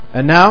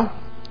And now,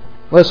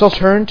 let us all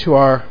turn to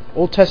our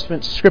Old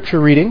Testament scripture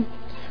reading,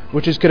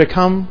 which is going to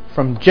come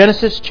from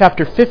Genesis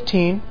chapter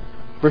 15,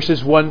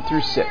 verses 1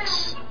 through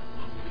 6.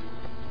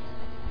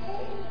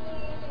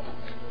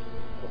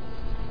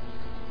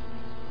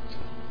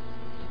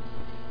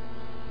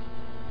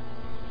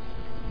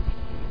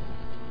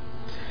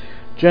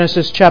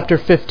 Genesis chapter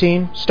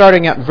 15,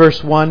 starting at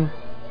verse 1.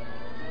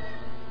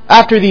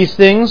 After these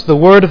things, the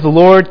word of the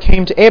Lord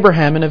came to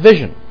Abraham in a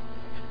vision.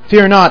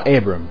 Fear not,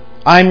 Abram,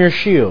 I am your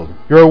shield.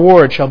 Your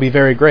reward shall be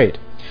very great.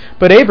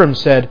 But Abram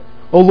said,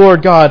 O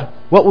Lord God,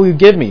 what will you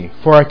give me?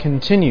 For I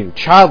continue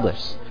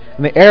childless,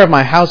 and the heir of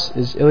my house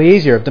is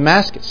Eliezer of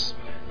Damascus.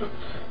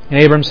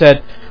 And Abram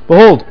said,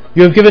 Behold,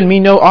 you have given me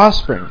no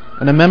offspring,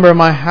 and a member of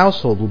my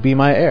household will be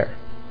my heir.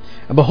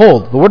 And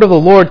behold, the word of the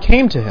Lord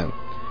came to him.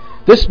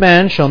 This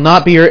man shall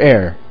not be your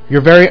heir.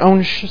 Your very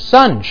own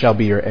son shall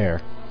be your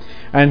heir.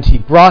 And he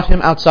brought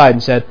him outside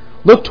and said,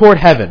 Look toward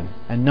heaven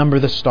and number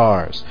the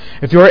stars,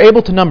 if you are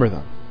able to number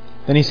them.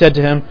 Then he said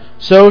to him,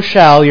 So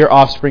shall your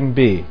offspring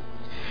be.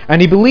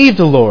 And he believed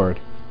the Lord,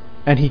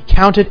 and he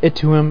counted it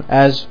to him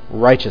as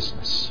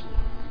righteousness.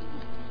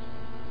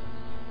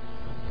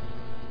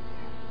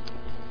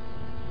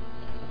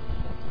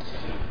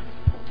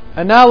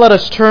 And now let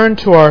us turn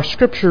to our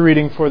scripture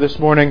reading for this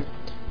morning.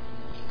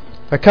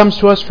 That comes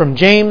to us from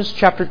James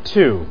chapter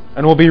 2,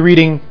 and we'll be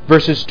reading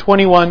verses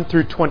 21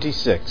 through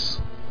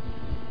 26.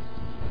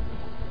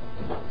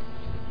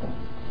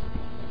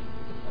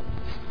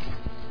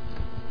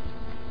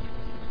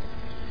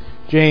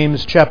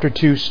 James chapter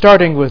 2,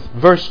 starting with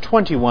verse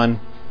 21.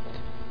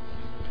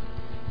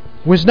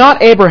 Was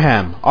not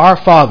Abraham, our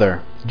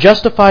father,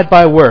 justified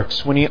by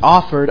works when he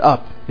offered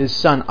up his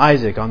son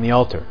Isaac on the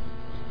altar?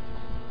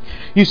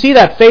 You see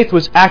that faith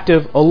was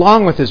active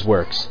along with his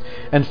works,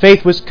 and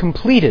faith was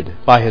completed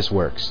by his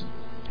works.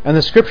 And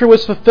the scripture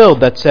was fulfilled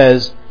that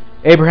says,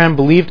 Abraham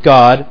believed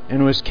God,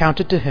 and was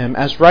counted to him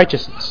as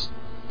righteousness.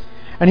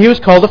 And he was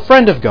called a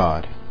friend of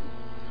God.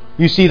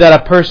 You see that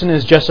a person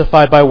is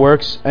justified by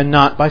works, and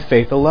not by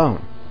faith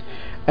alone.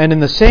 And in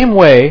the same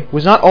way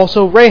was not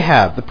also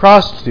Rahab, the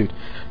prostitute,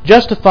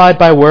 justified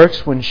by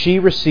works when she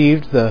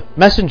received the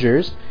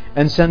messengers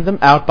and sent them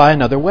out by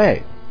another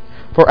way?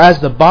 For as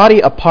the body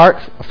apart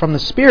from the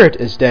spirit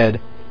is dead,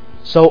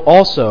 so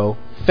also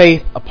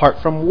faith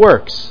apart from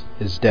works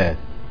is dead.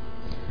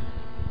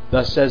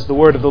 Thus says the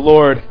word of the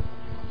Lord.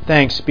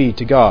 Thanks be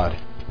to God.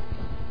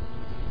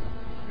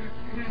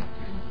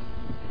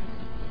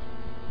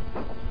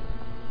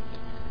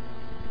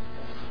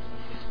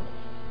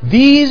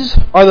 These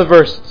are the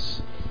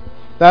verses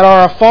that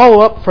are a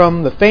follow-up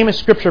from the famous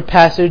scripture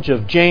passage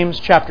of James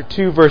chapter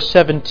 2, verse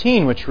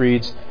 17, which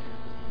reads,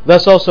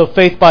 Thus also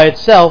faith by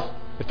itself,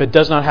 if it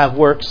does not have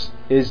works,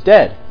 is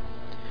dead.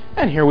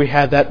 And here we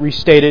have that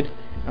restated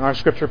in our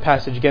scripture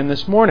passage again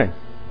this morning,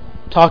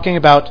 talking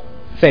about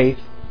faith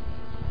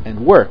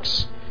and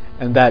works,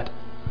 and that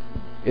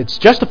it's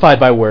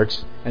justified by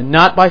works and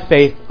not by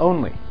faith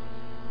only.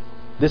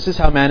 This is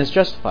how man is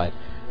justified.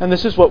 And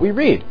this is what we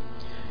read.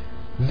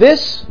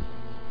 This,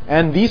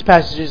 and these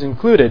passages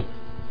included,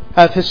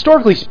 have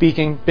historically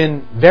speaking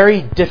been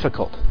very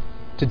difficult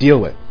to deal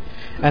with,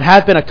 and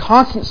have been a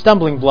constant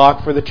stumbling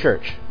block for the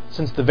church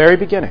since the very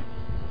beginning.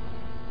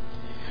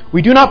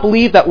 We do not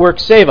believe that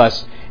works save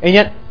us, and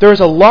yet there is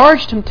a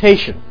large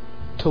temptation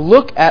to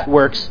look at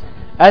works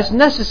as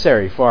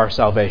necessary for our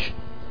salvation.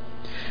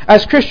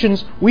 As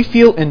Christians, we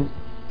feel an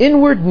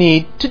inward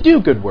need to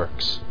do good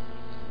works,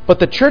 but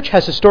the church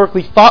has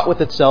historically fought with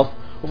itself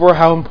over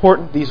how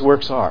important these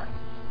works are.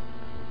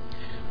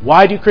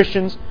 Why do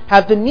Christians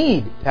have the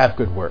need to have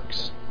good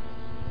works?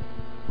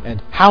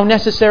 And how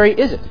necessary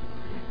is it?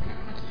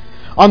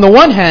 On the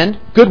one hand,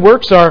 good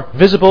works are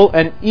visible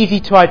and easy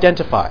to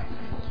identify.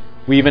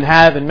 We even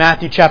have in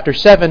Matthew chapter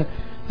 7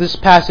 this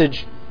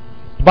passage,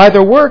 By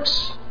their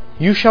works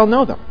you shall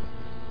know them.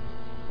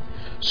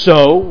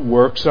 So,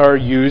 works are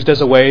used as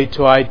a way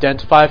to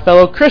identify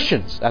fellow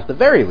Christians, at the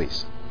very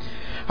least.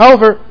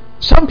 However,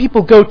 some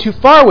people go too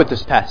far with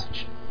this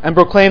passage and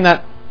proclaim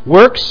that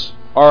works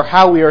are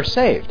how we are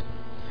saved.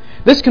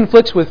 This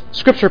conflicts with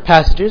scripture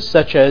passages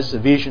such as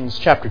Ephesians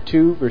chapter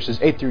 2, verses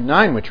 8 through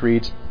 9, which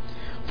reads,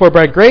 For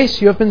by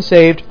grace you have been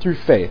saved through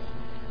faith,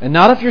 and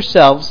not of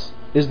yourselves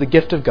is the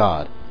gift of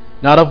God,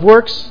 not of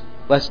works,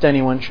 lest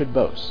anyone should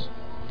boast.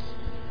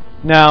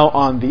 Now,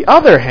 on the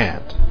other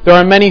hand, there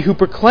are many who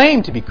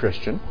proclaim to be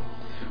Christian,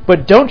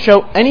 but don't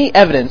show any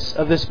evidence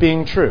of this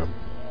being true.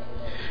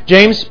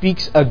 James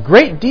speaks a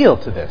great deal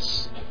to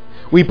this.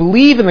 We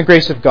believe in the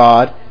grace of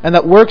God, and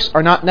that works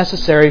are not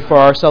necessary for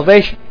our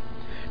salvation.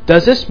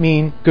 Does this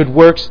mean good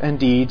works and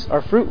deeds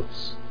are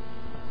fruitless?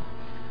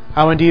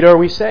 How indeed are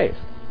we saved?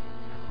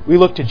 We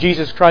look to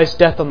Jesus Christ's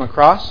death on the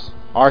cross,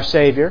 our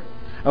Savior,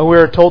 and we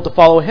are told to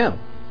follow Him.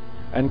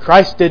 And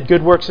Christ did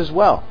good works as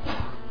well.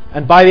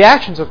 And by the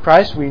actions of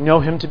Christ, we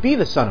know Him to be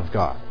the Son of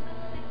God.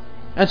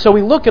 And so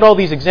we look at all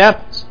these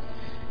examples.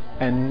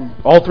 And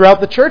all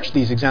throughout the church,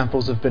 these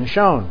examples have been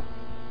shown.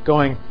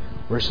 Going,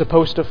 we're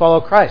supposed to follow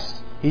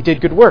Christ. He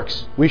did good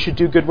works. We should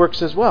do good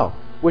works as well.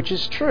 which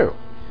is true.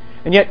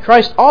 And yet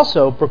Christ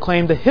also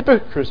proclaimed the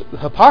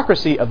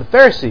hypocrisy of the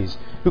Pharisees,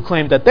 who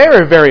claimed that they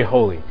were very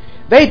holy.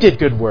 They did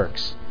good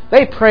works.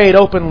 They prayed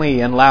openly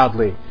and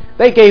loudly.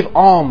 They gave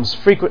alms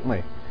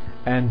frequently.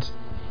 And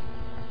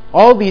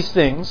all these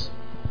things,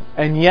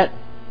 and yet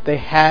they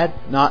had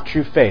not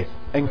true faith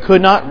and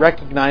could not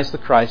recognize the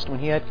Christ when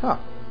he had come.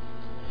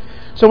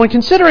 So when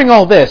considering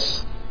all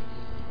this,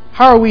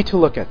 how are we to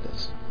look at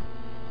this?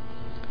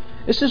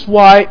 This is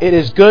why it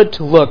is good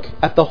to look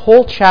at the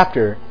whole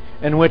chapter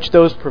in which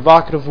those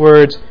provocative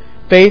words,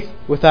 faith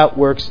without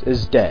works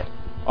is dead,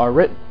 are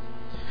written.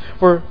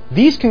 For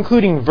these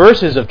concluding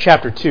verses of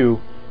chapter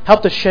 2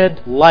 help to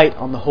shed light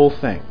on the whole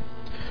thing.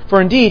 For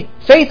indeed,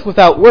 faith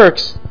without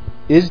works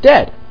is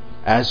dead,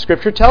 as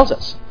Scripture tells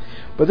us.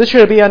 But this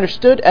should be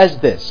understood as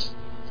this: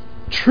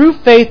 true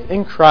faith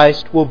in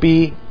Christ will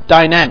be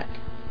dynamic,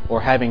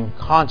 or having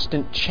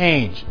constant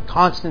change,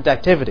 constant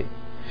activity.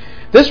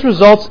 This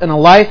results in a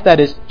life that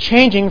is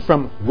changing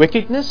from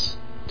wickedness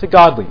to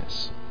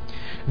godliness.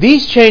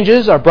 These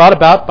changes are brought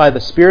about by the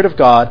Spirit of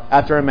God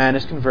after a man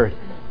is converted.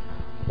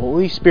 The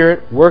Holy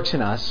Spirit works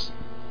in us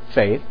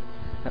faith,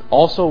 and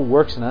also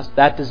works in us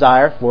that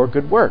desire for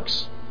good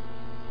works.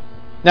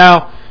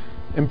 Now,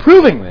 in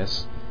proving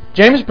this,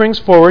 James brings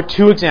forward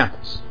two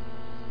examples: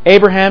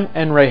 Abraham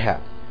and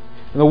Rahab.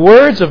 In the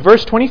words of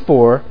verse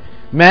 24,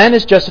 man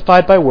is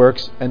justified by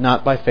works and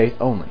not by faith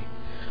only.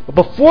 But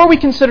before we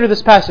consider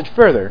this passage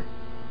further,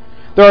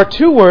 there are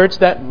two words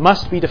that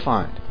must be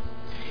defined.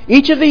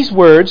 Each of these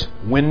words,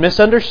 when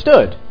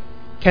misunderstood,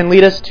 can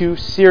lead us to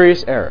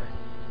serious error.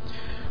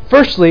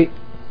 Firstly,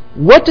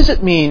 what does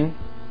it mean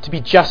to be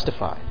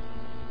justified?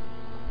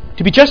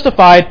 To be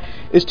justified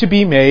is to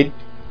be made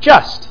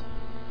just.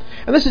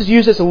 And this is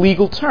used as a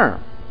legal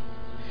term.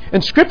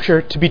 In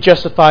Scripture, to be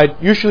justified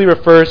usually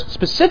refers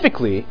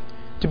specifically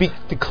to be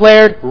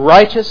declared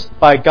righteous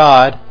by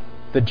God,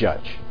 the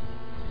judge.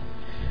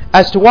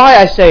 As to why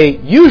I say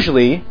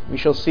usually, we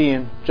shall see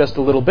in just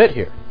a little bit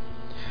here.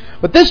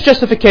 But this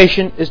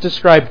justification is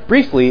described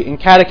briefly in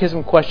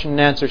Catechism Question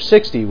and Answer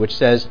 60, which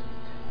says,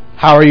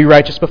 "How are you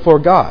righteous before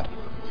God?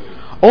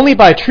 Only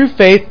by true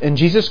faith in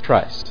Jesus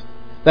Christ.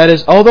 That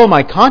is, although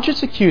my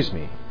conscience accuse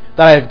me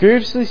that I have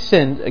grievously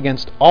sinned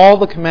against all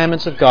the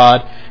commandments of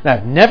God, and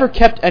have never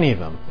kept any of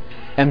them,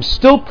 am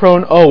still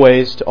prone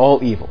always to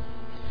all evil.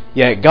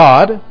 Yet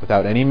God,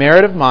 without any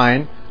merit of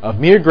mine, of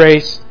mere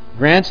grace,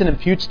 grants and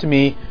imputes to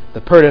me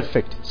the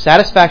perfect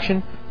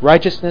satisfaction,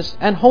 righteousness,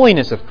 and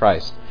holiness of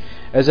Christ,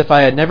 as if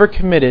I had never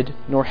committed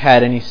nor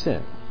had any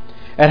sin,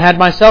 and had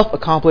myself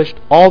accomplished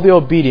all the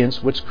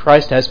obedience which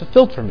Christ has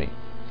fulfilled for me.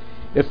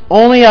 If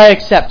only I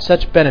accept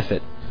such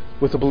benefit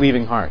with a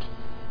believing heart."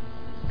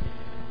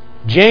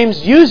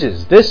 James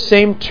uses this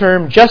same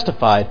term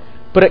justified,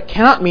 but it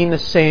cannot mean the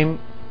same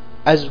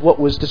as what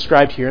was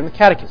described here in the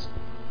Catechism.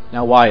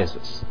 Now, why is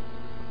this?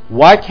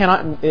 Why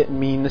cannot it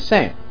mean the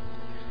same?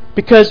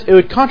 Because it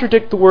would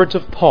contradict the words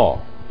of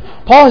Paul.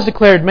 Paul has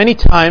declared many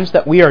times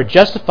that we are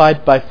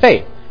justified by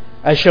faith,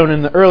 as shown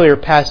in the earlier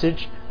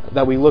passage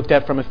that we looked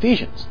at from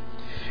Ephesians.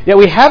 Yet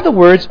we have the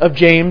words of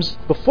James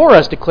before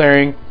us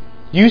declaring,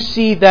 "You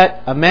see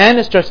that a man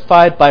is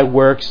justified by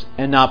works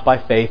and not by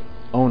faith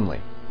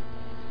only."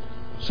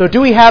 So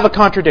do we have a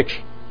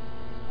contradiction?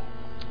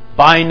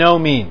 By no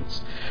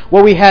means.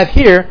 What we have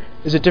here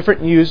is a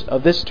different use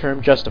of this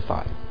term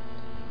justified.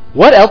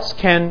 What else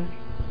can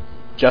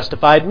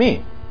justified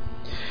mean?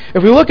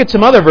 If we look at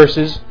some other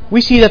verses, we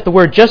see that the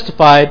word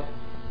justified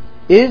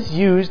is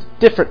used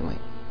differently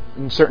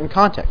in certain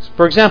contexts.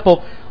 For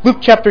example, Luke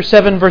chapter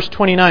 7 verse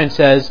 29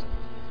 says,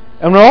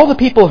 "And when all the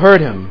people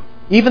heard him,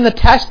 even the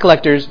tax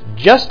collectors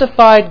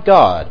justified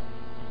God,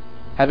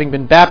 having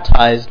been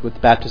baptized with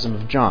the baptism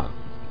of John."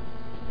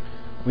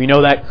 We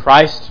know that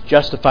Christ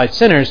justified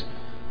sinners,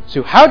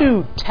 so how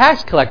do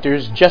tax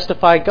collectors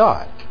justify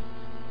God?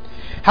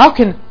 How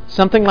can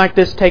something like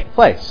this take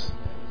place?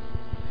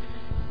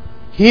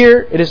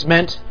 Here it is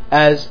meant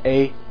as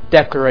a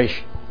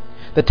declaration.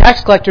 The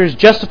tax collectors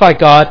justify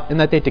God in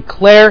that they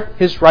declare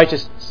His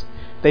righteousness.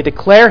 They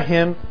declare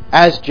Him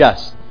as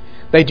just.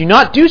 They do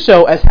not do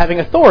so as having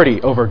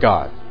authority over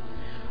God,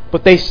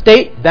 but they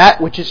state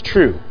that which is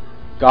true.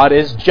 God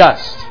is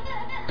just.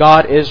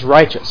 God is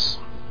righteous.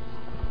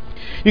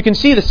 You can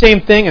see the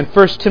same thing in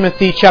 1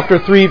 Timothy chapter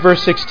 3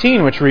 verse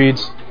 16, which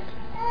reads,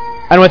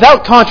 "And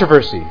without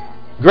controversy,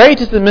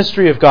 great is the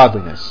mystery of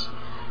godliness.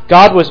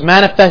 God was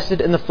manifested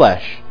in the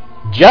flesh,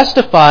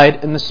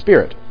 justified in the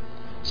Spirit,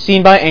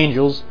 seen by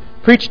angels,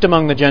 preached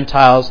among the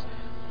Gentiles,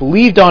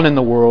 believed on in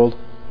the world,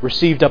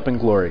 received up in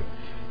glory."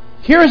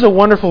 Here is a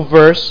wonderful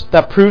verse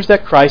that proves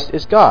that Christ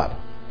is God.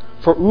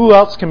 For who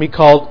else can be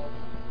called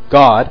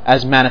God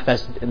as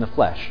manifested in the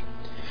flesh?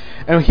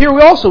 And here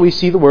we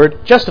see the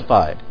word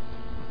justified.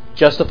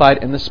 Justified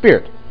in the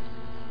Spirit.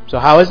 So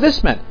how is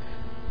this meant?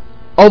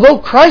 Although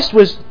Christ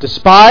was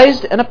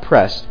despised and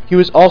oppressed, He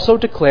was also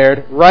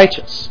declared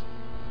righteous.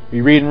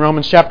 We read in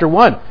Romans chapter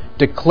 1,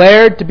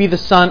 "Declared to be the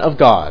Son of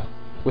God,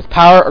 with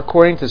power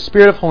according to the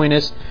Spirit of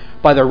holiness,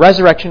 by the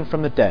resurrection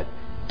from the dead."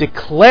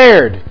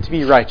 declared to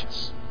be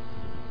righteous.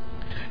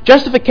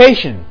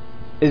 Justification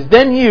is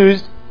then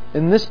used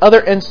in this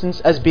other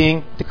instance as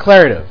being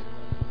declarative.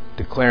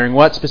 Declaring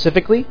what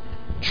specifically?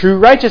 True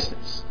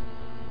righteousness.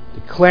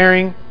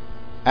 Declaring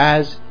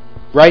as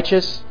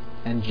righteous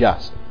and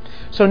just.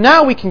 So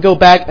now we can go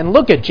back and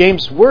look at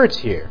James' words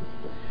here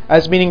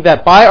as meaning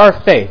that by our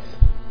faith,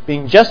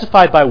 being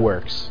justified by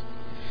works,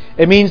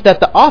 it means that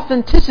the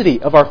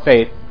authenticity of our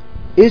faith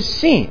is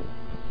seen.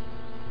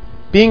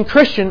 Being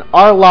Christian,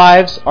 our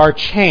lives are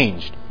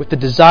changed with the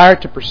desire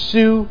to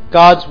pursue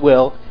God's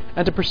will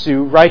and to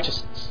pursue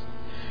righteousness.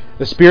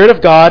 The Spirit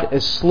of God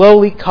is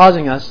slowly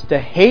causing us to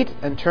hate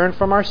and turn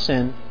from our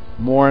sin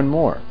more and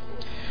more.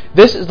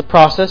 This is the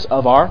process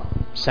of our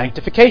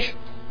sanctification.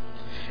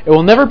 It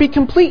will never be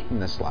complete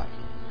in this life,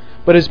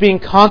 but is being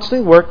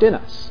constantly worked in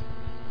us.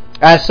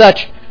 As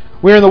such,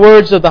 we are, in the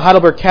words of the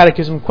Heidelberg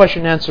Catechism,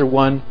 question and answer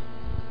 1,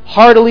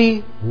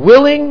 heartily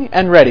willing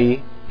and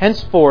ready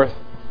henceforth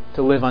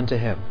to live unto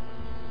Him.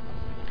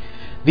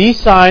 These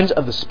signs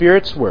of the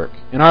Spirit's work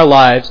in our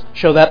lives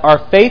show that our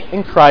faith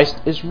in Christ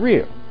is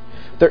real.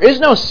 There is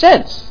no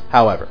sense,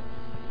 however,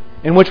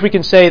 in which we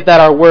can say that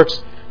our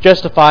works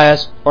justify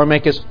us or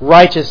make us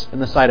righteous in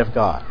the sight of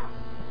God.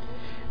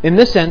 In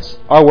this sense,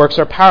 our works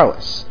are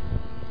powerless.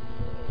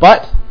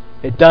 But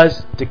it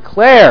does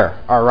declare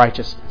our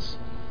righteousness.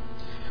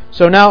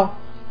 So now,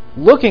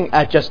 looking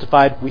at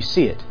justified, we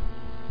see it.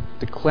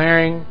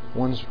 Declaring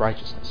one's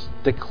righteousness.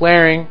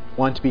 Declaring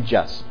one to be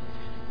just.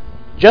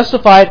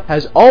 Justified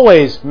has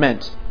always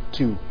meant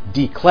to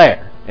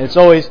declare. It's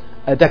always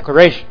a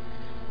declaration.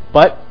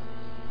 But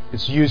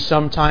it's used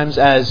sometimes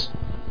as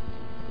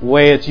the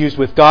way it's used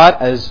with God,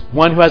 as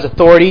one who has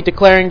authority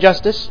declaring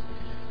justice,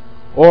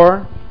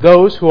 or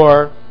those who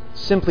are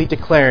simply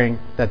declaring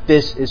that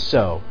this is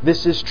so,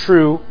 this is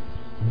true,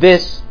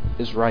 this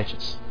is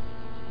righteous.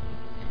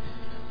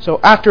 So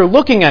after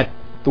looking at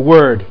the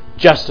word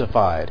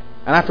justified,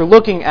 and after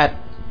looking at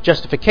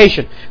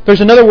justification,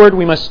 there's another word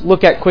we must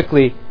look at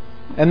quickly,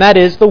 and that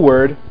is the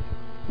word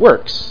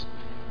works.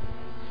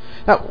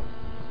 Now,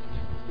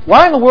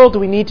 why in the world do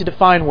we need to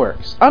define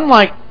works?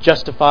 Unlike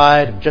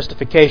justified and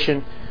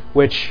justification,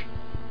 which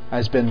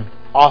has been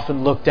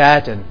often looked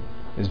at and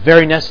is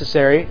very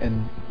necessary,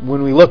 and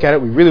when we look at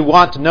it, we really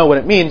want to know what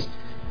it means.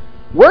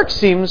 Work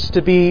seems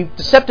to be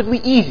deceptively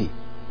easy.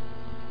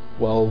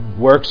 Well,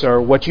 works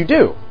are what you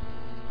do.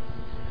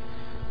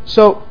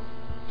 So,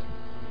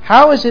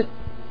 how is it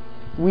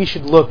we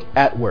should look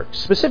at works?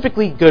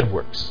 Specifically, good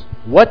works.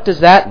 What does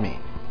that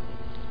mean?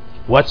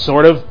 What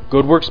sort of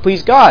good works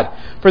please God?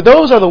 For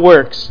those are the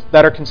works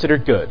that are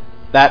considered good,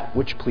 that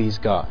which please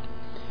God.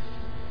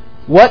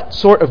 What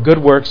sort of good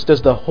works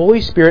does the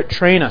Holy Spirit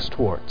train us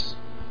towards?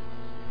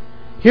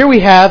 Here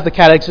we have the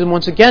Catechism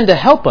once again to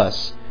help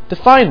us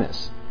define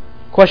this.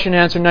 Question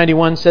and answer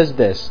 91 says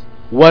this: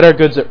 what are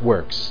good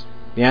works?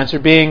 The answer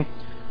being,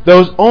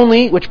 those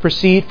only which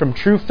proceed from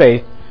true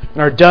faith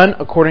and are done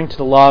according to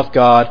the law of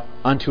God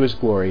unto His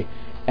glory,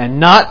 and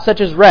not such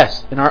as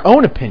rest in our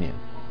own opinion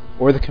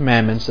or the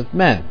commandments of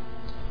men.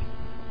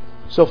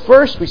 So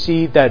first we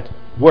see that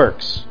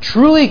works,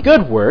 truly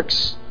good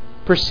works,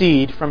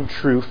 proceed from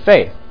true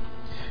faith.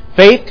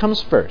 Faith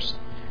comes first.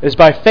 It is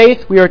by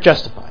faith we are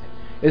justified.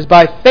 It is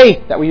by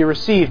faith that we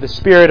receive the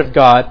Spirit of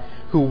God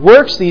who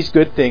works these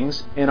good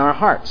things in our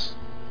hearts.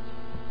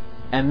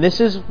 And this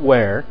is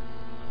where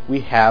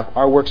we have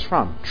our works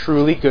from,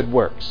 truly good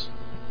works.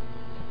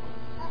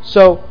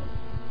 So,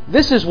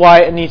 this is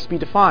why it needs to be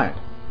defined.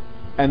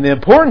 And the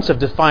importance of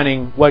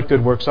defining what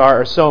good works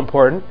are so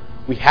important.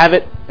 We have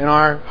it in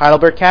our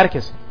Heidelberg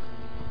Catechism.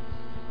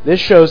 This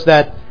shows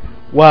that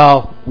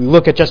while we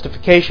look at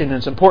justification, and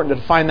it's important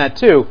to define that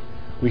too,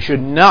 we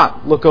should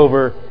not look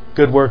over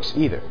good works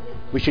either.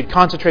 We should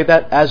concentrate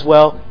that as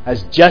well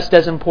as just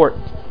as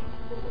important.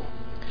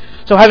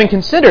 So having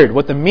considered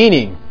what the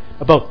meaning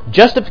of both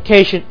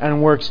justification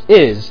and works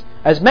is,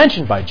 as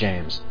mentioned by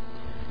James,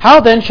 how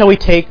then shall we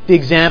take the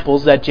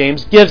examples that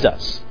James gives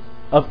us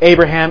of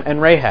Abraham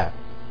and Rahab?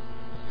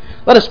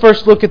 Let us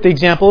first look at the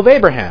example of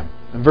Abraham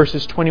in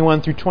verses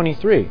 21 through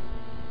 23.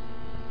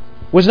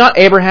 Was not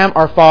Abraham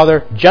our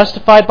father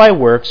justified by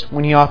works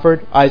when he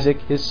offered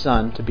Isaac his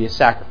son to be a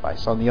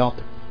sacrifice on the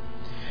altar?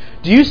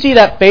 Do you see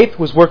that faith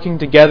was working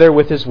together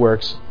with his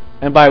works,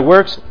 and by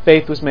works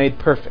faith was made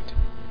perfect?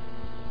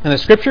 And the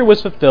scripture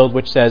was fulfilled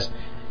which says,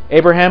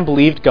 Abraham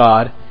believed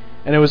God,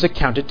 and it was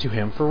accounted to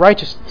him for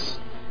righteousness,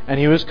 and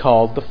he was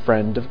called the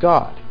friend of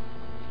God.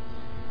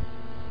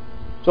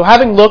 So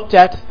having looked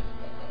at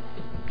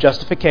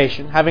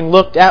justification, having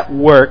looked at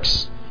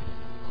works,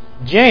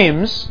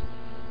 James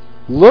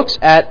looks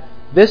at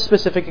this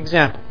specific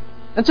example.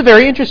 It's a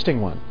very interesting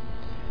one.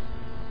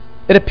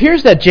 It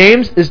appears that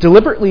James is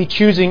deliberately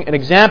choosing an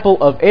example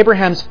of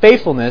Abraham's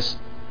faithfulness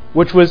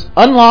which was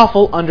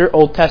unlawful under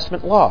Old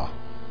Testament law.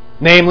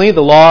 Namely,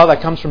 the law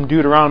that comes from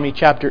Deuteronomy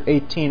chapter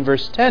 18,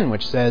 verse 10,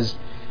 which says,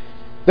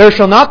 There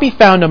shall not be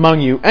found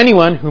among you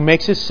anyone who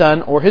makes his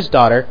son or his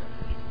daughter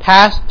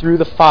pass through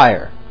the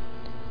fire,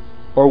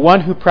 or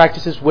one who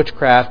practices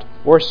witchcraft,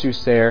 or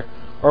soothsayer,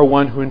 or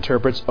one who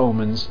interprets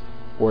omens,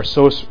 or a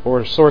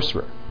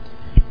sorcerer,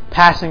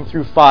 passing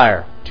through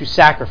fire to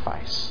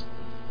sacrifice.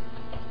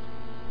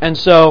 And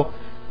so,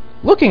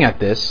 looking at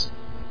this,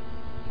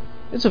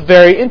 it's a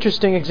very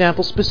interesting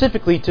example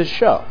specifically to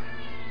show.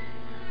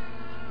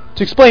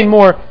 To explain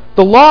more,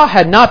 the law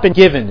had not been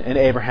given in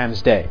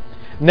Abraham's day.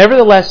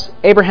 Nevertheless,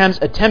 Abraham's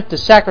attempt to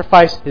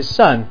sacrifice his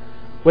son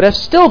would have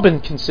still been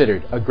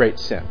considered a great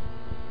sin,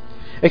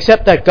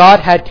 except that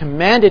God had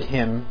commanded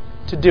him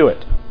to do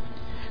it.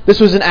 This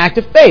was an act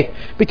of faith,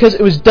 because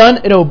it was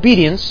done in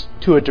obedience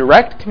to a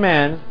direct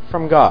command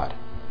from God.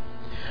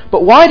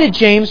 But why did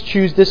James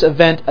choose this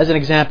event as an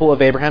example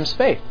of Abraham's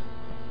faith?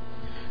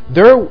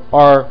 There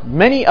are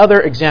many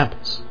other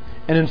examples,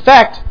 and in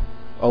fact,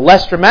 a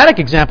less dramatic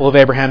example of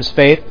Abraham's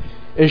faith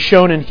is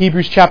shown in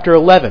Hebrews chapter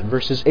 11,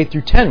 verses 8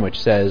 through 10, which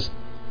says,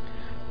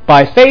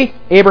 "By faith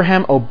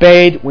Abraham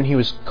obeyed when he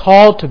was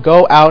called to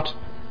go out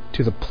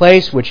to the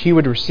place which he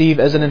would receive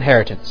as an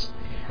inheritance.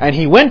 And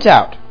he went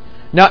out,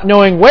 not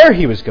knowing where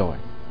he was going.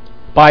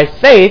 By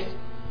faith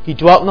he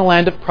dwelt in the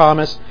land of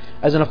promise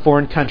as in a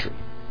foreign country,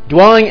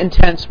 dwelling in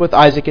tents with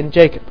Isaac and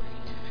Jacob,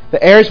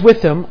 the heirs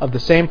with him of the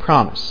same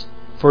promise.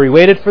 For he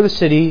waited for the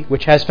city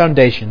which has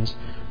foundations,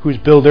 whose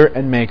builder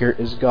and maker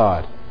is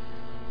God."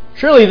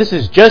 Surely this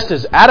is just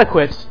as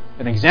adequate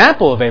an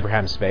example of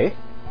Abraham's faith.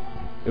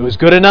 It was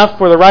good enough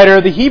for the writer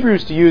of the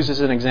Hebrews to use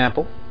as an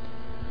example.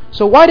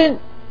 So why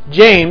didn't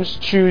James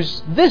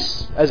choose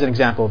this as an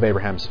example of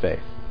Abraham's faith?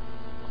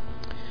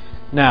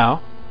 Now,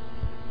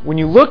 when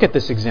you look at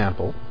this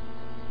example,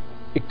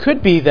 it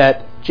could be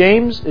that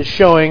James is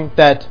showing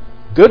that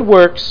good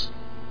works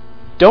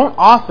don't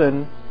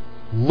often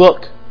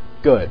look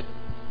good.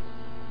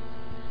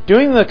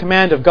 Doing the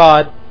command of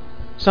God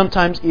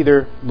sometimes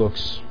either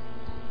looks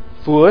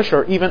foolish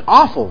or even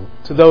awful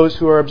to those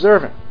who are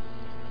observant.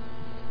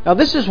 Now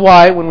this is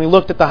why when we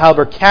looked at the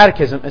Heidelberg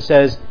Catechism, it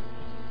says,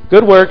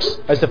 "Good works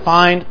as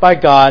defined by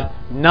God,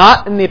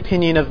 not in the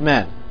opinion of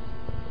men."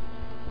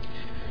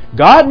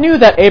 God knew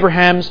that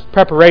Abraham's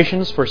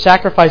preparations for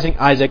sacrificing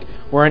Isaac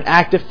were an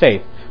act of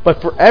faith,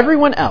 but for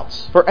anyone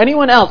else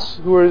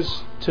who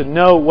was to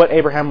know what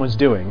Abraham was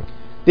doing,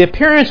 the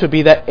appearance would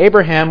be that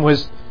Abraham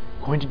was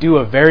going to do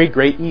a very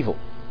great evil.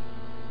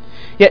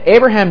 Yet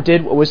Abraham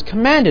did what was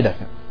commanded of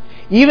him,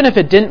 even if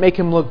it didn't make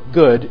him look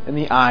good in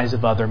the eyes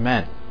of other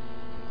men.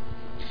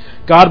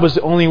 God was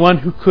the only one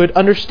who could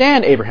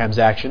understand Abraham's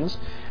actions,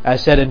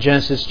 as said in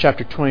Genesis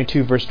chapter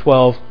 22, verse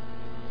 12.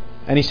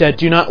 "And he said,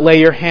 'Do not lay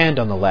your hand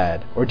on the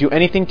lad, or do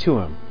anything to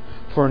him.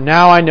 For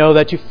now I know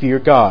that you fear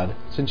God,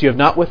 since you have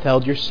not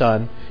withheld your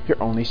son, your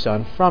only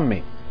son, from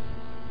me.'"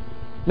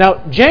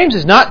 Now, James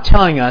is not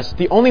telling us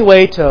the only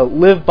way to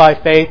live by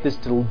faith is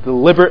to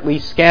deliberately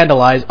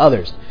scandalize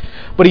others.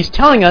 But he's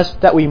telling us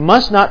that we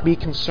must not be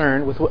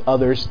concerned with what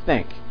others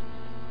think.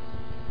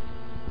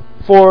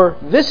 For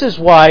this is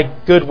why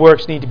good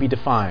works need to be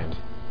defined.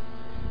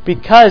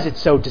 Because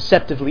it's so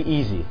deceptively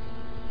easy.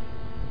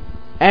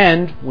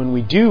 And when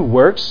we do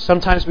works,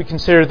 sometimes we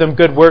consider them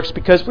good works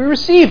because we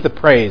receive the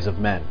praise of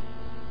men.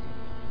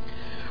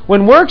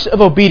 When works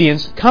of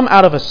obedience come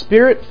out of a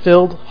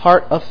spirit-filled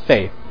heart of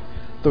faith,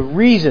 the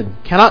reason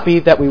cannot be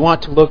that we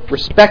want to look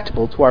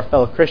respectable to our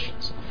fellow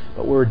Christians,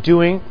 but we're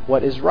doing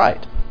what is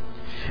right.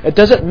 It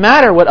doesn't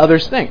matter what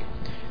others think.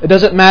 It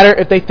doesn't matter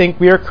if they think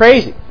we are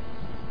crazy.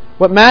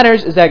 What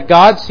matters is that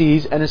God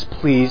sees and is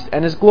pleased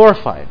and is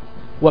glorified.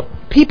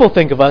 What people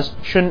think of us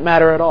shouldn't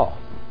matter at all.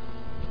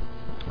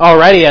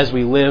 Already, as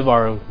we live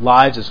our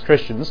lives as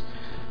Christians,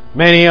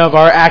 many of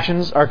our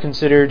actions are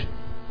considered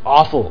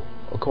awful,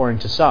 according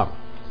to some.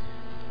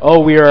 Oh,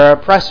 we are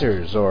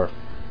oppressors, or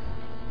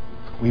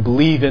we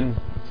believe in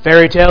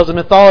fairy tales and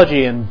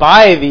mythology, and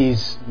by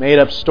these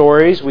made-up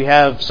stories we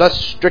have such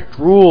strict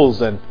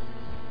rules and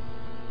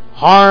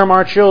harm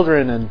our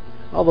children, and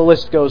all the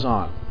list goes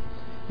on.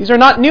 These are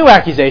not new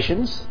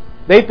accusations.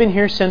 They've been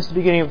here since the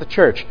beginning of the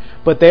church,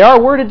 but they are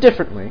worded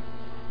differently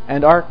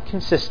and are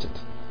consistent.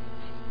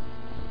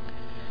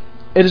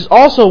 It is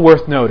also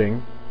worth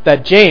noting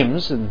that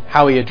James, and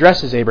how he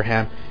addresses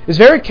Abraham, is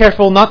very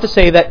careful not to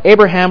say that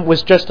Abraham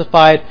was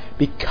justified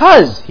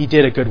because he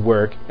did a good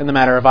work in the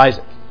matter of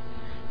Isaac.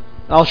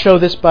 I'll show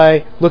this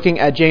by looking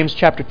at James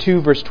chapter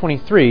 2, verse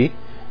 23,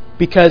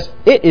 because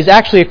it is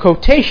actually a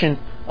quotation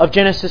of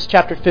Genesis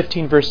chapter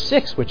 15, verse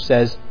 6, which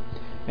says,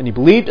 "And he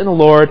believed in the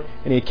Lord,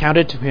 and he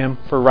accounted to him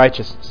for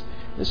righteousness."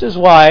 This is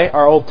why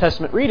our Old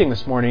Testament reading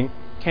this morning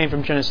came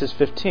from Genesis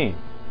 15,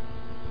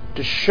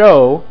 to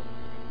show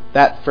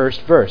that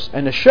first verse,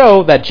 and to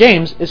show that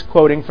James is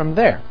quoting from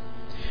there.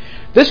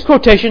 This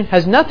quotation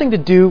has nothing to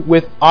do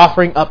with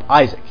offering up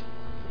Isaac.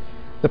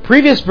 The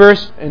previous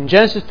verse in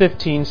Genesis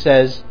 15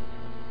 says,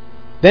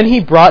 "Then he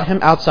brought him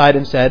outside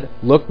and said,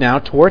 'Look now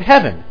toward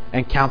heaven,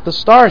 and count the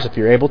stars if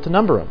you're able to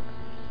number them.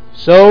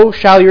 So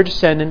shall your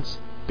descendants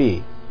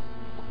be.'"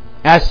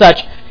 As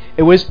such,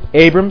 it was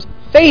Abram's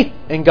faith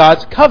in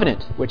God's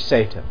covenant which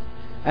saved him.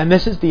 And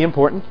this is the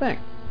important thing.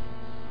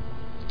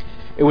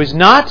 It was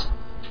not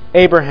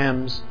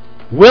Abraham's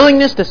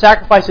willingness to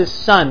sacrifice his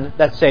son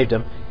that saved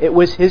him. It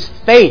was his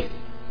faith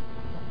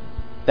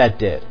that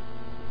did.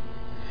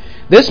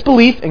 This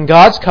belief in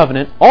God's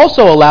covenant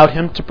also allowed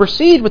him to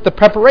proceed with the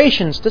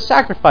preparations to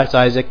sacrifice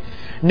Isaac,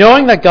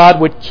 knowing that God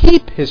would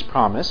keep his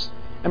promise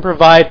and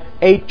provide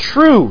a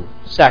true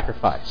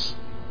sacrifice.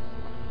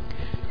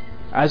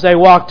 As they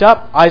walked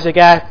up, Isaac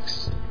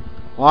asks,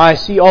 "Well, I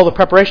see all the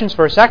preparations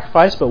for a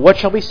sacrifice, but what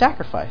shall be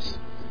sacrificed?"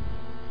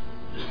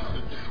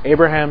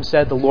 Abraham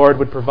said the Lord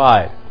would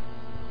provide.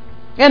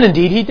 And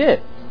indeed he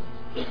did.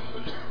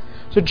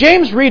 So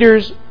James'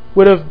 readers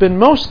would have been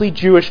mostly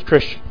Jewish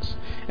Christians.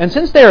 And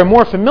since they are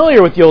more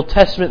familiar with the Old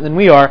Testament than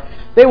we are,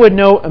 they would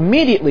know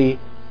immediately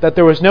that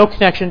there was no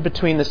connection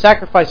between the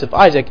sacrifice of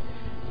Isaac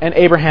and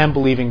Abraham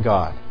believing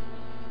God.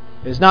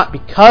 It is not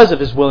because of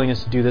his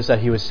willingness to do this that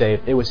he was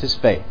saved, it was his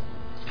faith.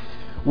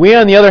 We,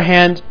 on the other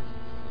hand,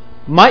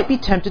 might be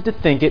tempted to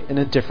think it in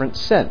a different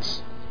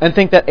sense, and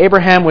think that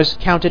Abraham was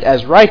counted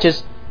as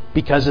righteous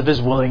because of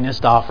his willingness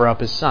to offer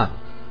up his son.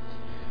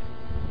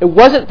 It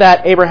wasn't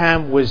that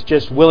Abraham was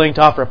just willing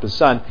to offer up his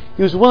son,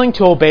 he was willing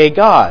to obey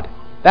God.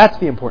 That's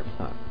the important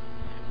thing.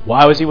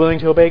 Why was he willing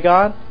to obey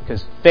God?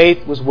 Because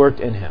faith was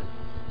worked in him.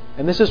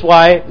 And this is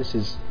why this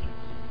is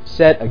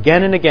said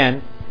again and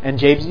again, and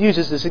James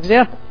uses this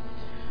example.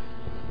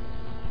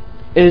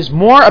 It is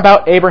more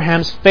about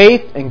Abraham's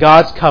faith in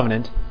God's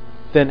covenant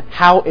than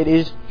how it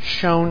is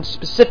shown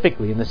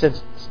specifically in this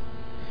instance.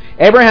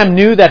 Abraham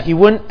knew that he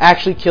wouldn't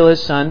actually kill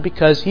his son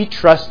because he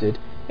trusted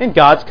in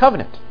God's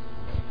covenant.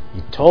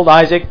 He told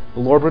Isaac the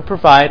Lord would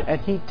provide,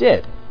 and he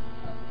did.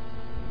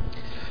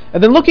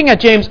 And then looking at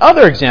James'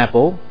 other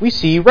example, we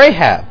see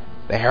Rahab,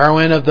 the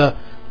heroine of the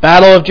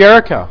Battle of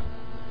Jericho,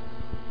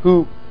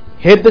 who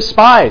hid the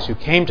spies who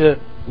came to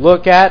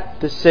look at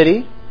the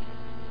city.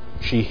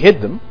 She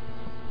hid them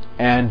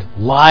and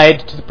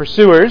lied to the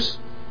pursuers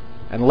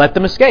and let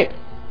them escape.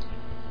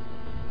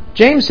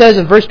 James says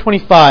in verse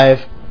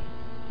 25,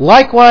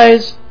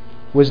 "Likewise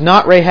was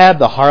not Rahab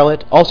the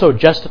harlot also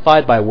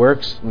justified by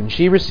works when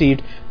she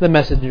received the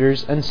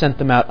messengers and sent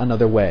them out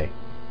another way?"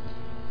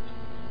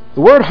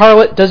 The word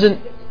harlot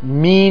doesn't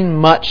mean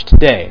much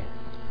today,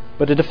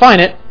 but to define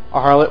it, a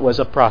harlot was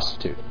a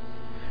prostitute.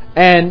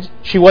 And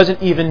she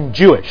wasn't even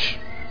Jewish.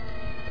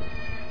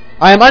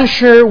 I am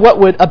unsure what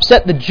would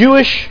upset the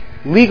Jewish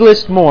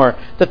legalist more,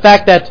 the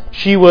fact that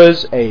she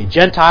was a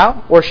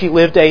Gentile or she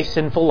lived a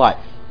sinful life.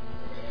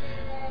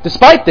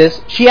 Despite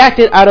this, she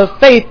acted out of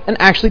faith and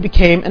actually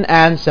became an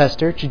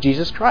ancestor to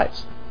Jesus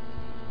Christ.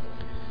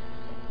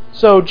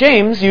 So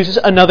James uses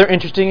another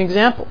interesting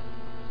example.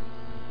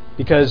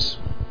 Because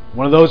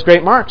one of those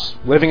great marks,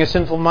 living a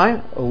sinful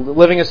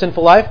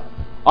life,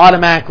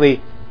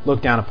 automatically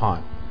looked down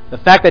upon. The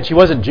fact that she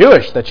wasn't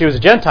Jewish, that she was a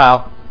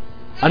Gentile,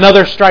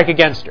 another strike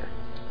against her.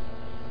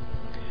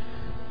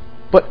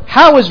 But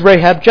how was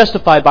Rahab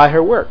justified by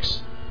her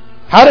works?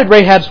 How did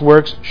Rahab's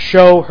works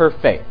show her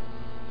faith?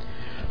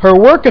 Her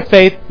work of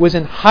faith was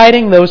in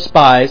hiding those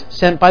spies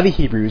sent by the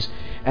Hebrews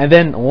and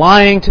then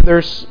lying to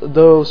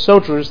those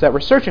soldiers that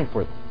were searching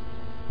for them.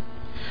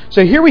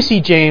 So here we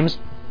see James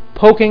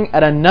poking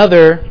at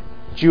another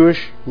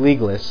Jewish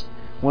legalist,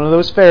 one of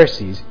those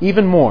Pharisees,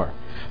 even more.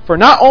 For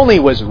not only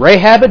was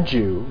Rahab a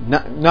Jew,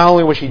 not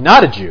only was she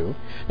not a Jew,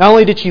 not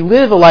only did she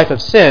live a life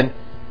of sin,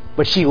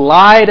 but she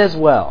lied as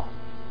well.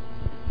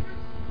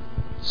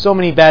 So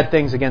many bad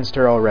things against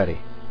her already.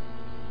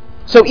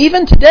 So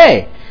even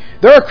today,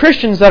 there are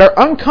Christians that are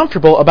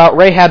uncomfortable about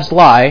Rahab's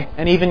lie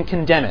and even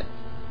condemn it,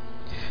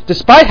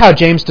 despite how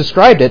James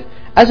described it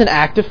as an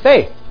act of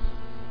faith.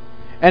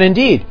 And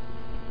indeed,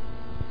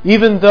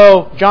 even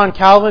though John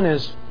Calvin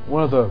is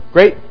one of the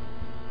great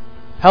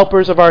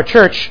helpers of our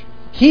church,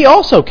 he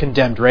also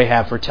condemned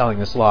Rahab for telling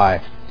this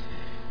lie,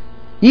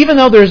 even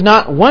though there is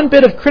not one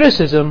bit of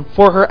criticism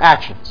for her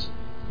actions,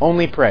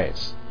 only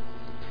praise.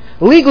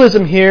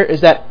 Legalism here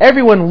is that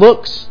everyone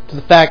looks to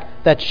the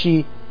fact that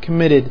she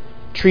committed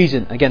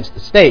treason against the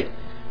state,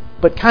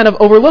 but kind of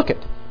overlook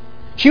it.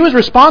 She was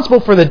responsible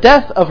for the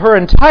death of her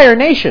entire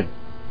nation,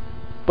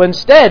 but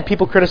instead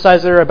people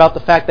criticize her about the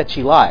fact that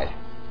she lied,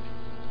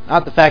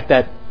 not the fact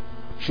that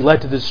she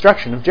led to the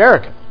destruction of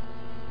Jericho.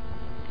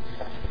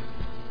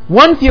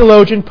 One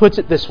theologian puts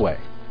it this way: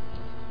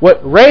 what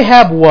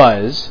Rahab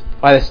was,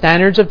 by the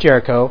standards of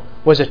Jericho,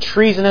 was a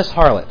treasonous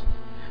harlot.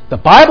 The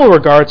Bible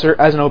regards her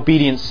as an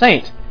obedient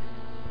saint,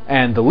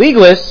 and the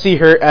legalists see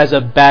her as a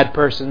bad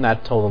person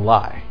that told a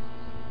lie.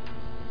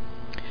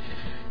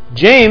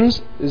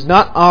 James is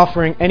not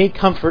offering any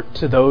comfort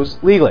to those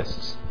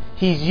legalists.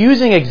 He's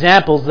using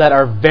examples that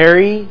are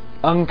very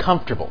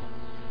uncomfortable.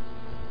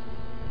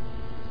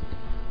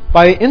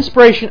 By the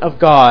inspiration of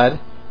God,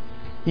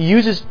 he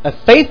uses a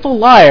faithful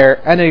liar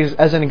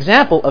as an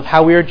example of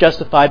how we are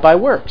justified by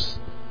works.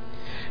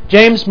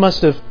 James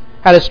must have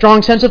had a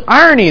strong sense of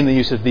irony in the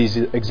use of these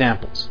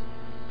examples,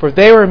 for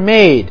they were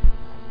made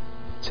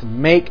to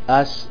make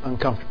us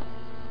uncomfortable.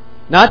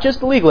 Not just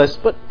the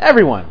legalists, but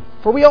everyone.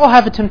 For we all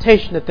have a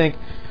temptation to think,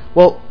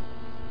 well,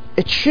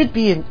 it should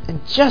be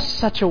in just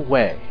such a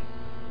way.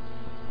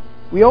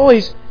 We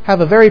always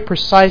have a very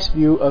precise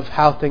view of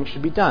how things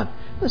should be done.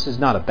 This is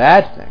not a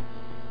bad thing.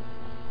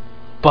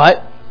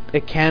 But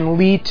it can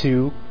lead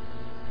to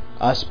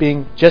us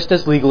being just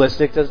as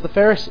legalistic as the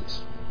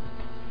Pharisees.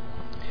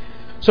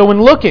 So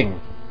when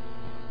looking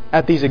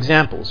at these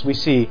examples, we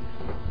see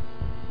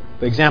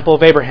the example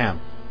of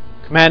Abraham,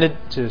 commanded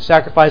to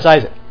sacrifice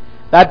Isaac.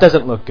 That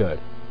doesn't look good.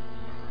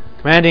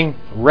 Commanding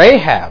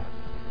Rahab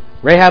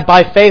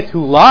by faith,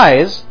 who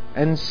lies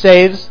and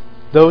saves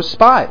those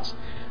spies.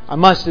 I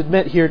must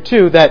admit here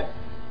too that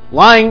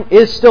lying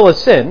is still a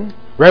sin.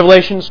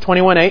 Revelations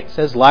 21:8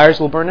 says liars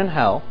will burn in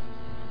hell.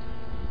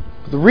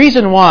 But the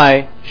reason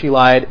why she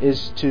lied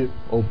is to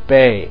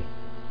obey.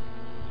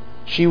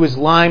 She was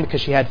lying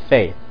because she had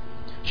faith.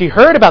 She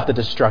heard about the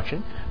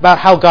destruction, about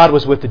how God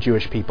was with the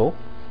Jewish people,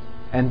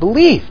 and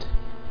believed.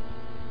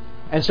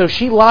 And so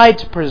she lied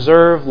to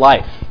preserve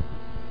life.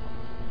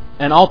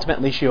 And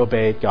ultimately she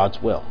obeyed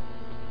God's will.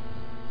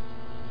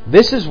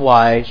 This is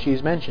why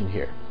she's mentioned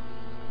here.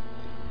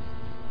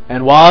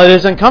 And while it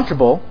is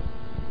uncomfortable,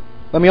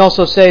 let me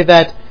also say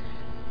that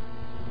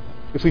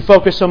if we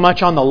focus so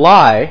much on the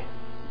lie,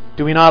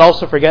 do we not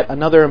also forget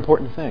another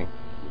important thing?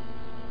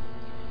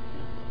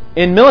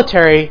 In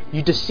military,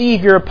 you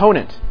deceive your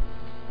opponent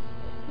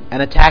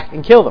and attack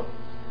and kill them.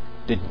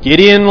 Did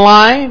Gideon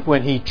lie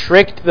when he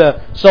tricked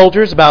the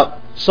soldiers about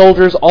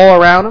soldiers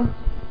all around him?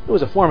 It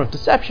was a form of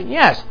deception,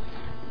 yes.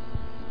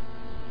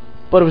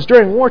 But it was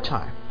during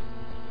wartime.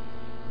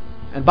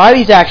 And by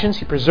these actions,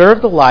 he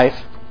preserved the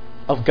life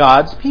of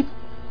God's people.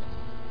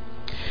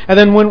 And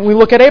then when we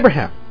look at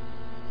Abraham,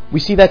 we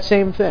see that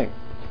same thing.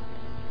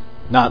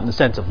 Not in the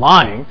sense of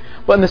lying,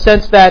 but in the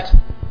sense that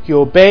he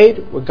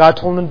obeyed what God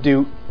told him to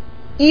do,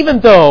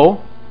 even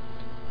though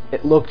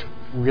it looked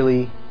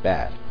really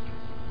bad.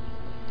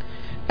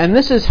 And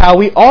this is how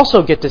we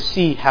also get to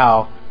see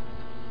how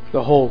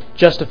the whole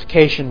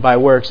justification by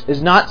works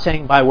is not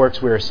saying by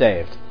works we are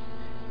saved.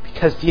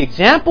 Because the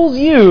examples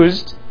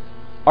used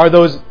are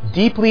those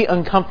deeply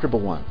uncomfortable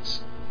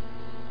ones.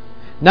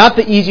 Not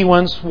the easy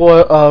ones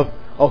of,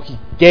 he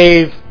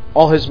gave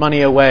all his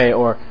money away,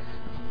 or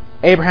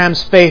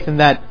Abraham's faith in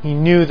that he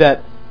knew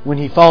that when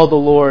he followed the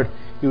Lord,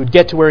 he would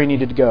get to where he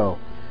needed to go.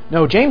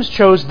 No, James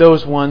chose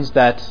those ones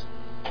that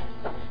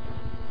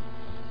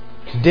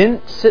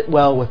didn't sit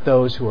well with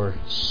those who are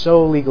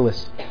so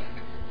legalistic.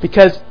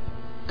 Because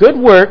good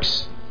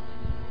works,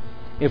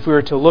 if we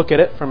were to look at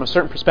it from a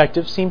certain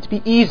perspective, seem to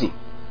be easy.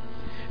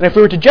 And if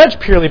we were to judge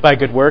purely by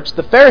good works,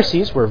 the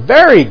Pharisees were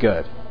very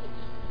good.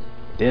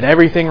 Did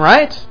everything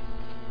right.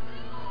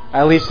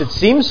 At least it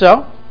seems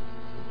so.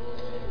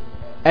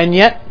 And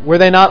yet, were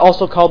they not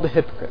also called the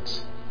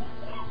hypocrites?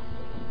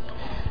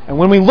 And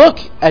when we look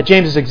at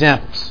James's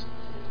examples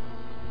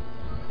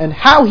and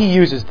how he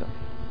uses them,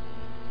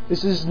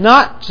 this is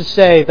not to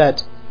say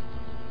that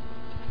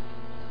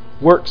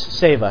works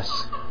save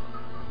us,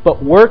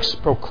 but works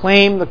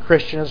proclaim the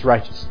Christian as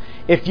righteous.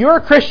 If you're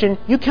a Christian,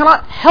 you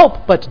cannot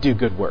help but to do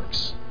good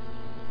works.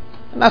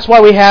 And that's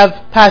why we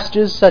have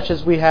passages such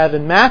as we have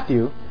in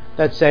Matthew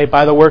that say,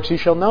 by the works you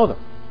shall know them.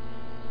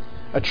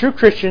 A true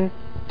Christian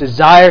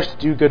desires to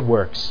do good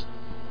works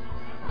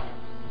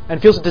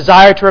and feels a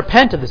desire to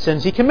repent of the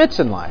sins he commits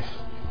in life,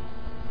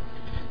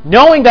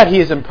 knowing that he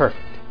is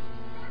imperfect.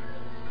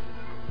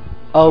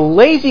 A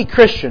lazy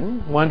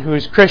Christian, one who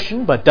is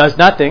Christian but does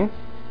nothing,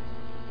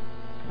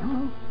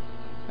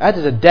 that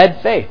is a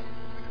dead faith.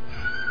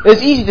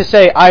 It's easy to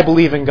say, I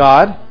believe in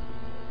God,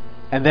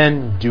 and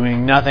then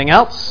doing nothing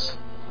else.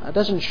 That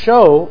doesn't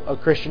show a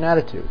Christian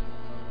attitude.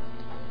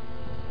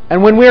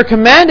 And when we are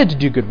commanded to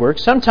do good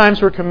works,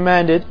 sometimes we're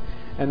commanded,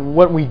 and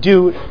what we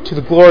do to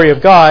the glory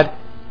of God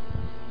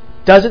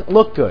doesn't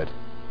look good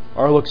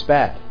or looks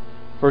bad.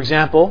 For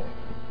example,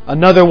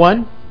 another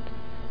one,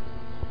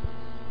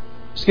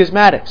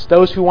 schismatics,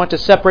 those who want to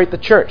separate the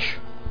church.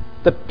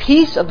 The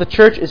peace of the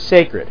church is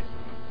sacred.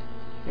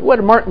 What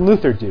did Martin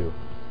Luther do?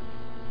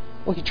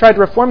 Well, he tried to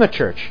reform the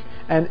church,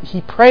 and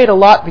he prayed a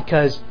lot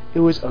because it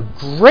was a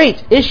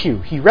great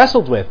issue he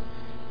wrestled with.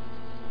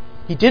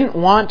 He didn't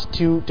want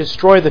to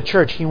destroy the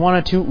church. He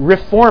wanted to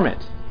reform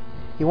it.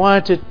 He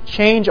wanted to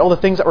change all the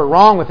things that were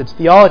wrong with its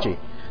theology,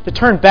 to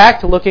turn back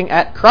to looking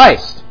at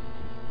Christ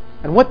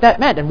and what that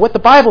meant and what the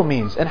Bible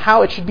means and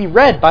how it should be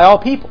read by all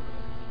people.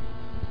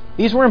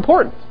 These were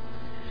important.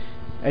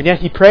 And yet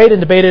he prayed and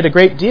debated a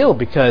great deal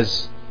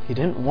because he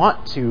didn't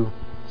want to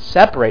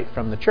separate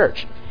from the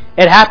church.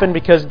 It happened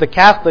because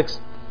the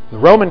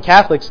Roman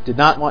Catholics did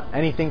not want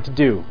anything to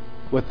do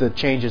with the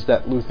changes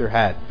that Luther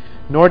had,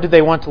 nor did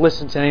they want to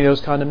listen to any of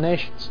those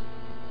condemnations.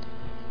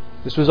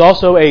 This was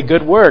also a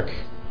good work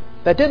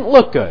that didn't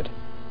look good.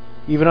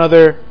 Even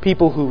other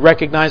people who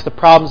recognized the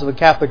problems of the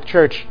Catholic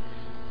Church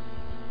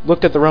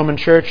looked at the Roman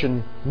Church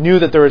and knew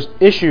that there was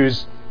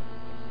issues,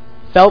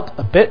 felt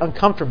a bit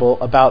uncomfortable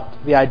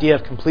about the idea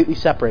of completely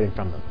separating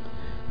from them,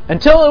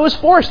 until it was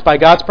forced by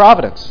God's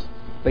providence.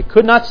 They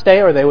could not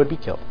stay or they would be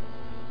killed.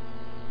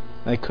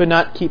 They could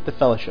not keep the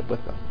fellowship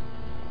with them.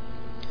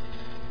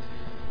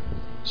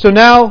 So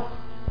now,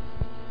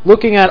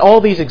 looking at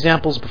all these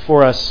examples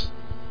before us,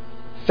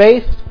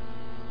 faith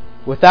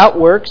without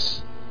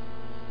works,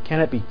 can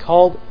it be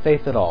called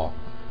faith at all?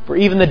 For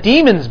even the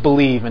demons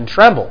believe and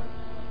tremble.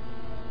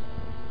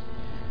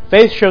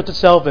 Faith shows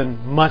itself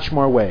in much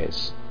more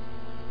ways.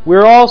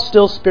 We're all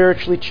still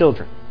spiritually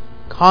children,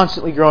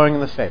 constantly growing in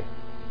the faith,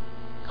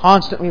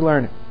 constantly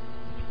learning.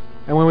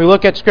 And when we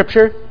look at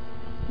Scripture,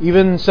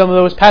 even some of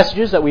those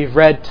passages that we've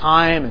read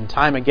time and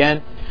time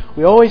again,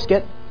 we always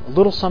get a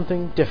little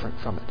something different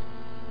from it.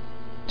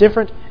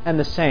 Different and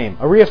the same,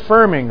 a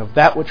reaffirming of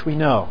that which we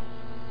know.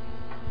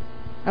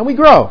 And we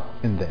grow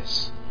in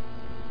this.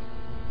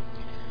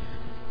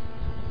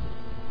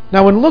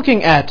 Now, when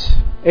looking at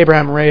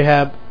Abraham and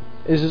Rahab,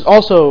 it is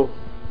also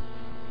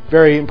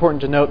very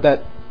important to note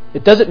that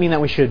it doesn't mean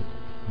that we should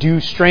do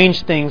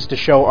strange things to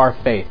show our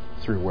faith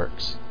through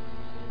works.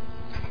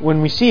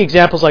 When we see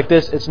examples like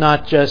this, it's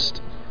not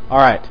just, all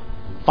right,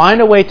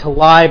 find a way to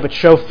lie but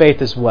show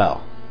faith as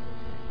well.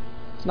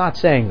 It's not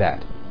saying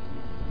that.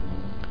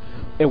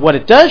 What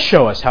it does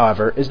show us,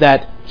 however, is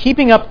that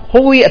keeping up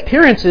holy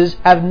appearances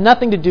have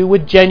nothing to do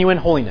with genuine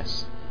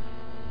holiness.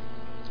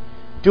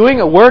 Doing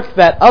a work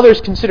that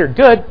others consider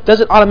good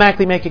doesn't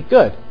automatically make it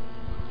good.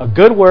 A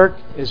good work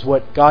is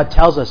what God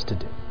tells us to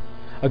do.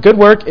 A good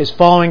work is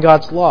following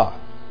God's law.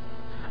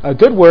 A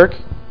good work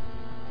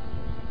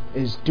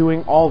is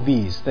doing all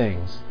these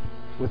things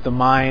with the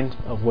mind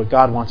of what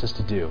God wants us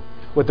to do,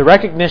 with the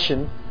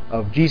recognition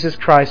of Jesus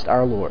Christ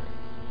our Lord.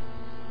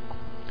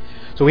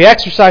 So we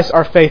exercise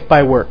our faith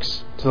by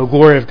works to the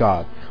glory of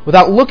God,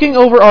 without looking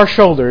over our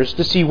shoulders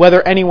to see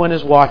whether anyone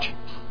is watching,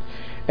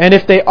 and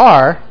if they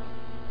are,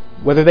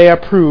 whether they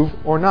approve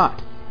or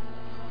not.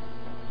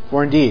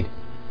 For indeed,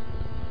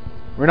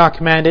 we're not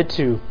commanded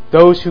to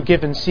those who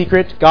give in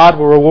secret, God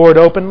will reward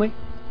openly.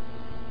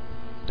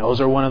 Those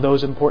are one of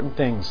those important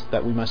things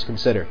that we must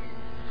consider.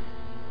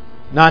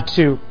 Not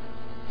to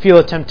feel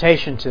a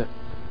temptation to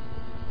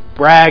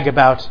brag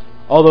about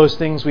all those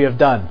things we have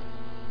done.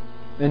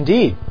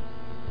 Indeed,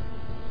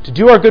 to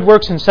do our good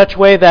works in such a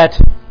way that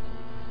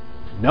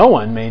no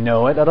one may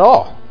know it at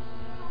all.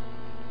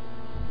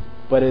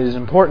 But it is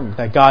important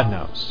that God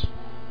knows.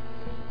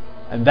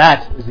 And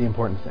that is the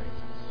important thing.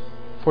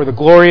 For the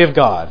glory of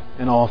God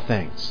in all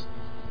things.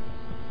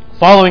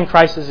 Following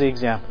Christ as the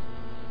example.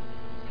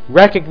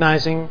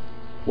 Recognizing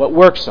what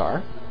works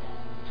are,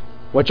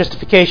 what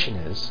justification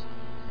is,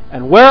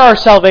 and where our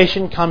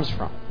salvation comes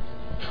from.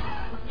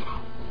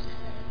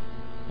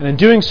 And in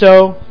doing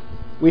so,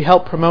 we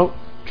help promote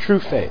true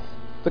faith,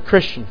 the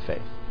Christian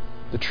faith,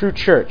 the true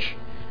church,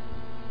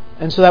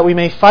 and so that we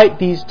may fight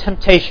these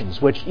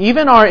temptations, which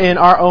even are in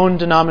our own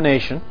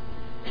denomination,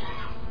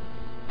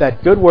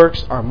 that good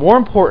works are more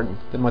important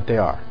than what they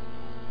are.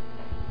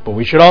 But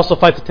we should also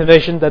fight the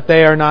temptation that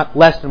they are not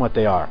less than what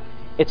they are.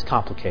 It's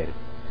complicated.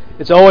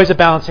 It's always a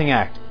balancing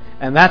act.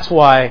 And that's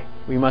why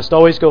we must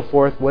always go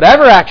forth,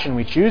 whatever action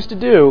we choose to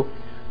do,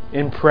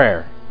 in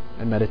prayer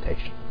and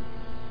meditation.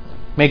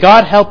 May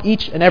God help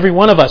each and every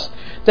one of us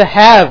to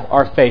have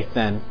our faith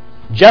then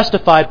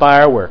justified by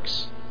our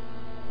works.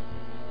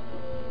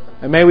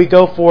 And may we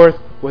go forth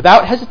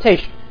without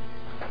hesitation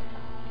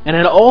and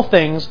in all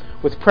things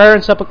with prayer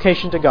and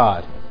supplication to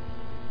God,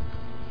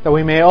 that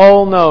we may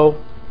all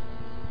know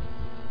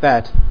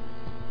that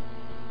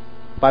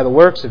by the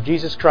works of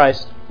Jesus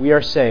Christ we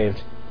are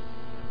saved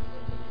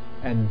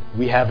and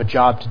we have a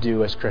job to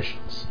do as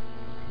Christians.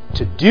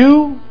 To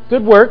do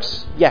good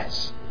works,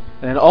 yes,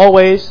 and in all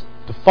ways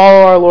to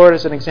follow our Lord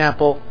as an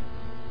example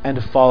and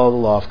to follow the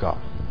law of God.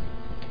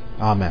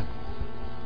 Amen.